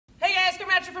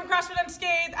CrossFit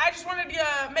Unscathed. I just wanted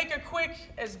to make a quick,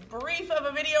 as brief of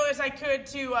a video as I could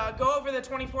to go over the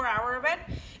 24-hour event.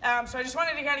 So I just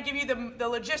wanted to kind of give you the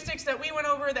logistics that we went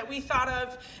over, that we thought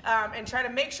of, and try to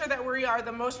make sure that we are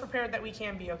the most prepared that we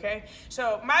can be, okay?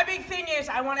 So my big thing is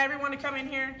I want everyone to come in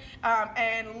here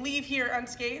and leave here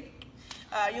unscathed.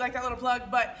 You like that little plug?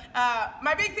 But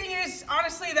my big thing is,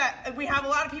 honestly, that we have a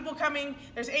lot of people coming.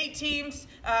 There's 8 teams.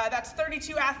 That's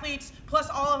 32 athletes, plus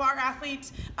all of our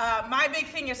athletes. My big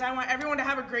thing is I want everyone to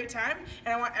have a great time,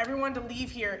 and I want everyone to leave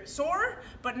here sore,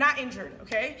 but not injured,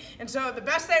 okay? And so the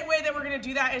best way that we're going to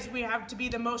do that is we have to be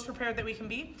the most prepared that we can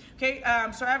be, okay?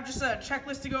 So I have just a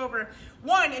checklist to go over.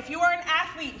 1, if you are an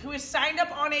athlete who is signed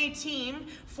up on a team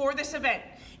for this event,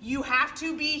 you have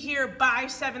to be here by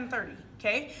 7:30.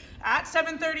 Okay, at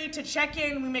 7:30 to check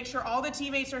in, we make sure all the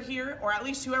teammates are here, or at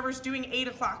least whoever's doing 8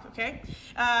 o'clock, okay?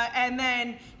 And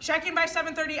then check in by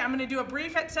 7:30. I'm gonna do a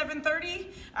brief at 7:30,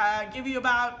 give you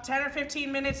about 10 or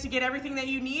 15 minutes to get everything that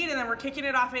you need, and then we're kicking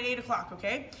it off at 8 o'clock,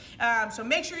 okay? So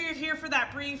make sure you're here for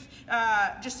that brief,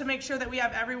 just to make sure that we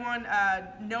have everyone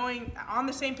knowing, on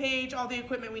the same page, all the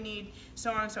equipment we need,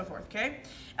 so on and so forth, okay?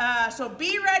 So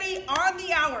be ready on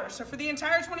the hour. So for the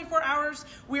entire 24 hours,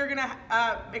 we're gonna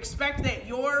expect that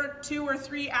your 2 or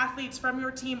 3 athletes from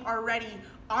your team are ready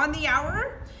on the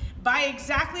hour by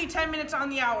exactly 10 minutes on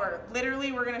the hour.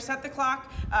 Literally, we're gonna set the clock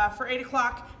for 8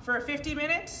 o'clock for 50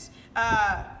 minutes.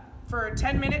 For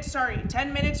 10 minutes,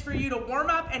 10 minutes for you to warm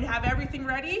up and have everything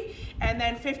ready, and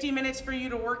then 50 minutes for you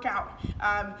to work out.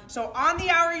 So on the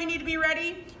hour, you need to be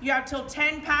ready. You have till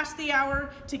 10 past the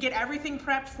hour to get everything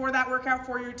prepped for that workout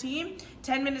for your team.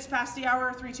 10 minutes past the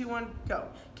hour, 3, 2, 1, go,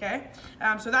 okay?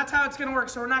 So that's how it's gonna work.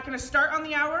 So we're not gonna start on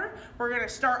the hour. We're gonna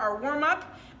start our warm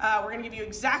up. We're gonna give you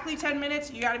exactly 10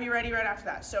 minutes. You gotta be ready right after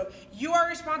that. So you are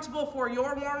responsible for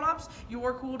your warm-ups,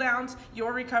 your cool-downs,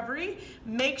 your recovery.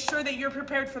 Make sure that you're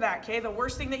prepared for that, okay? The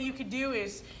worst thing that you could do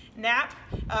is nap,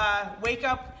 wake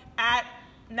up at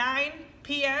 9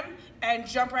 p.m. and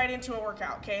jump right into a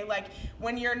workout, okay? Like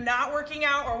when you're not working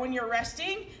out or when you're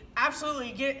resting,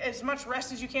 absolutely get as much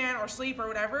rest as you can, or sleep or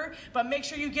whatever, but make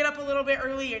sure you get up a little bit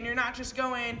early and you're not just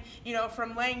going, you know,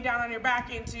 from laying down on your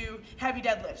back into heavy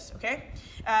deadlifts, okay?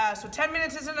 So 10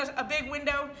 minutes isn't a big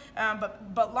window,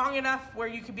 but long enough where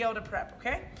you could be able to prep,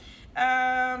 okay?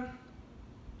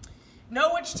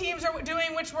 Know which teams are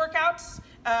doing which workouts.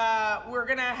 We're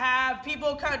gonna have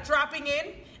people kind of dropping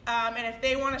in. And if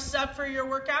they want to sub for your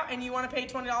workout and you want to pay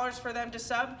 $20 for them to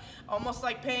sub, almost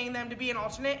like paying them to be an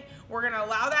alternate, we're going to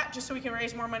allow that just so we can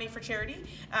raise more money for charity.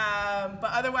 But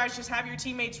otherwise, just have your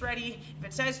teammates ready. If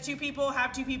it says 2 people,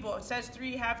 have 2 people. If it says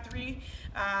 3, have 3.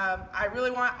 I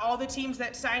really want all the teams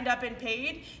that signed up and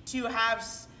paid to have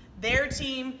their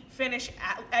team finish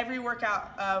at every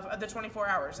workout of the 24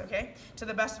 hours, okay, to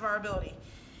the best of our ability.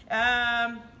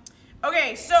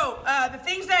 Okay, so the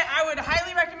things that I would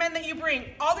highly recommend that you bring,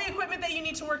 all the equipment that you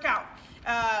need to work out.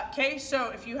 Okay,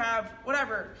 so if you have,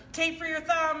 whatever, tape for your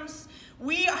thumbs,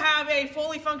 we have a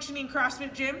fully functioning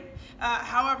CrossFit gym.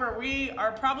 However, we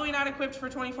are probably not equipped for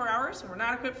 24 hours. We're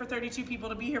not equipped for 32 people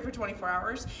to be here for 24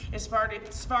 hours. As far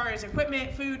as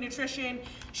equipment, food, nutrition,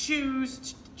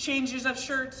 shoes, changes of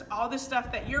shirts, all this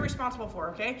stuff that you're responsible for,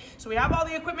 okay? So we have all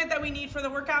the equipment that we need for the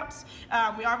workouts.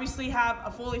 We obviously have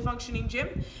a fully functioning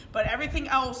gym, but everything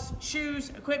else, shoes,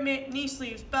 equipment, knee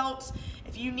sleeves, belts,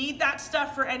 if you need that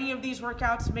stuff for any of these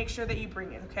workouts, make sure that you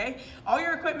bring it, okay? All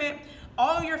your equipment,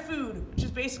 all your food, which is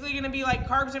basically gonna be like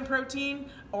carbs and protein,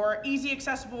 or easy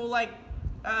accessible like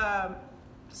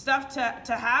stuff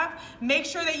to have, make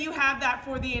sure that you have that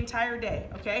for the entire day,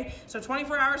 okay? So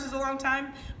 24 hours is a long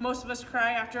time. Most of us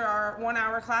cry after our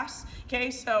 1-hour class,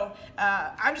 okay? So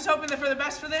I'm just hoping that for the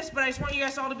best for this, but I just want you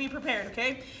guys all to be prepared,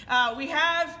 okay? We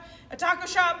have a taco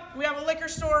shop, we have a liquor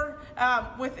store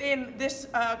within this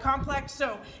complex,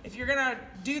 so if you're gonna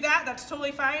do that, that's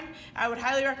totally fine. I would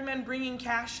highly recommend bringing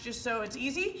cash just so it's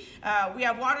easy. We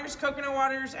have waters, coconut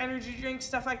waters, energy drinks,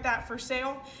 stuff like that for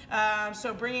sale,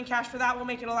 so bringing cash for that will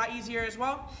make it a lot easier as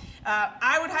well.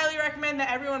 I would highly recommend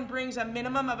that everyone brings a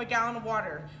minimum of a gallon of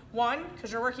water. 1,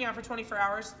 because you're working out for 24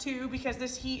 hours. 2, because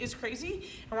this heat is crazy.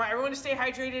 I want everyone to stay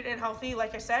hydrated and healthy,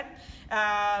 like I said.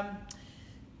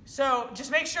 So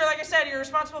just make sure, like I said, you're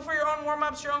responsible for your own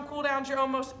warm-ups, your own cool-downs, your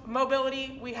own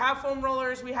mobility. We have foam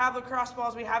rollers, we have lacrosse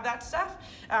balls, we have that stuff.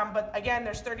 But again,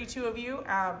 there's 32 of you.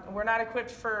 We're not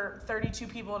equipped for 32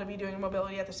 people to be doing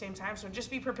mobility at the same time, so just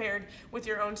be prepared with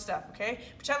your own stuff, okay?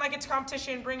 Pretend like it's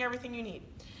competition, bring everything you need.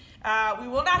 We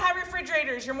will not have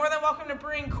refrigerators. You're more than welcome to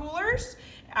bring coolers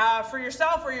for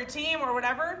yourself or your team or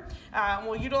whatever.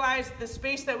 We'll utilize the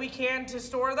space that we can to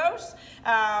store those,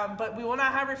 but we will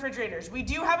not have refrigerators. We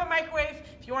do have a microwave.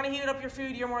 If you want to heat up your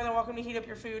food, you're more than welcome to heat up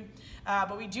your food,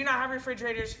 but we do not have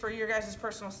refrigerators for your guys'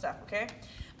 personal stuff, okay?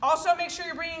 Also, make sure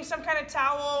you're bringing some kind of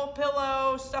towel,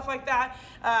 pillow, stuff like that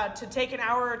to take an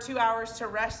hour or 2 hours to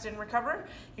rest and recover.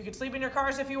 You can sleep in your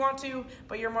cars if you want to,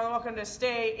 but you're more than welcome to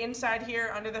stay inside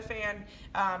here under the fan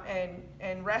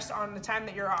and rest on the time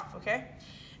that you're off, okay?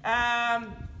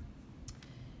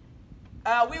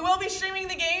 We will be streaming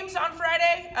the games on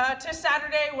Friday to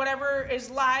Saturday. Whatever is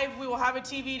live, we will have a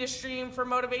TV to stream for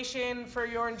motivation, for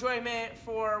your enjoyment,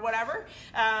 for whatever.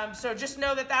 So just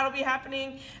know that that'll be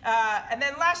happening. And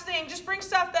then last thing, just bring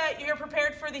stuff that you're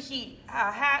prepared for the heat.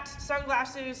 Hats,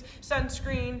 sunglasses,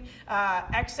 sunscreen,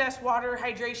 excess water,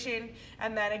 hydration,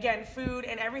 and then again, food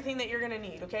and everything that you're gonna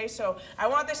need, okay? So I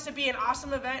want this to be an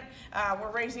awesome event.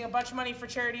 We're raising a bunch of money for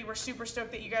charity. We're super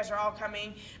stoked that you guys are all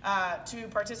coming to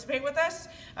participate with us.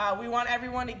 We want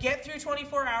everyone to get through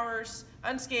 24 hours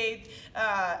unscathed,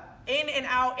 in and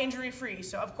out, injury-free.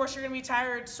 So of course you're gonna be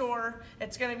tired, sore.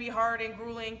 It's gonna be hard and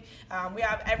grueling. We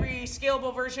have every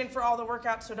scalable version for all the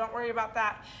workouts, so don't worry about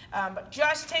that. But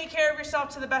just take care of yourself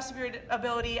to the best of your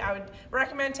ability. I would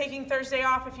recommend taking Thursday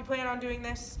off if you plan on doing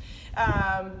this.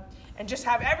 And just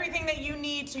have everything that you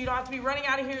need so you don't have to be running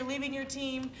out of here, leaving your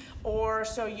team, or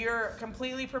so you're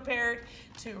completely prepared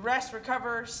to rest,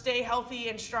 recover, stay healthy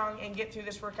and strong, and get through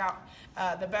this workout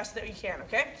the best that you can,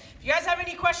 okay? If you guys have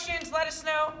any questions, let us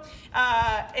know.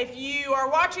 If you are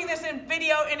watching this in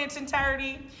video in its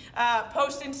entirety,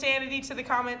 post insanity to the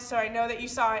comments so I know that you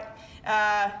saw it.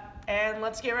 And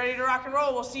let's get ready to rock and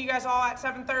roll. We'll see you guys all at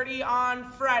 7:30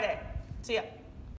 on Friday. See ya.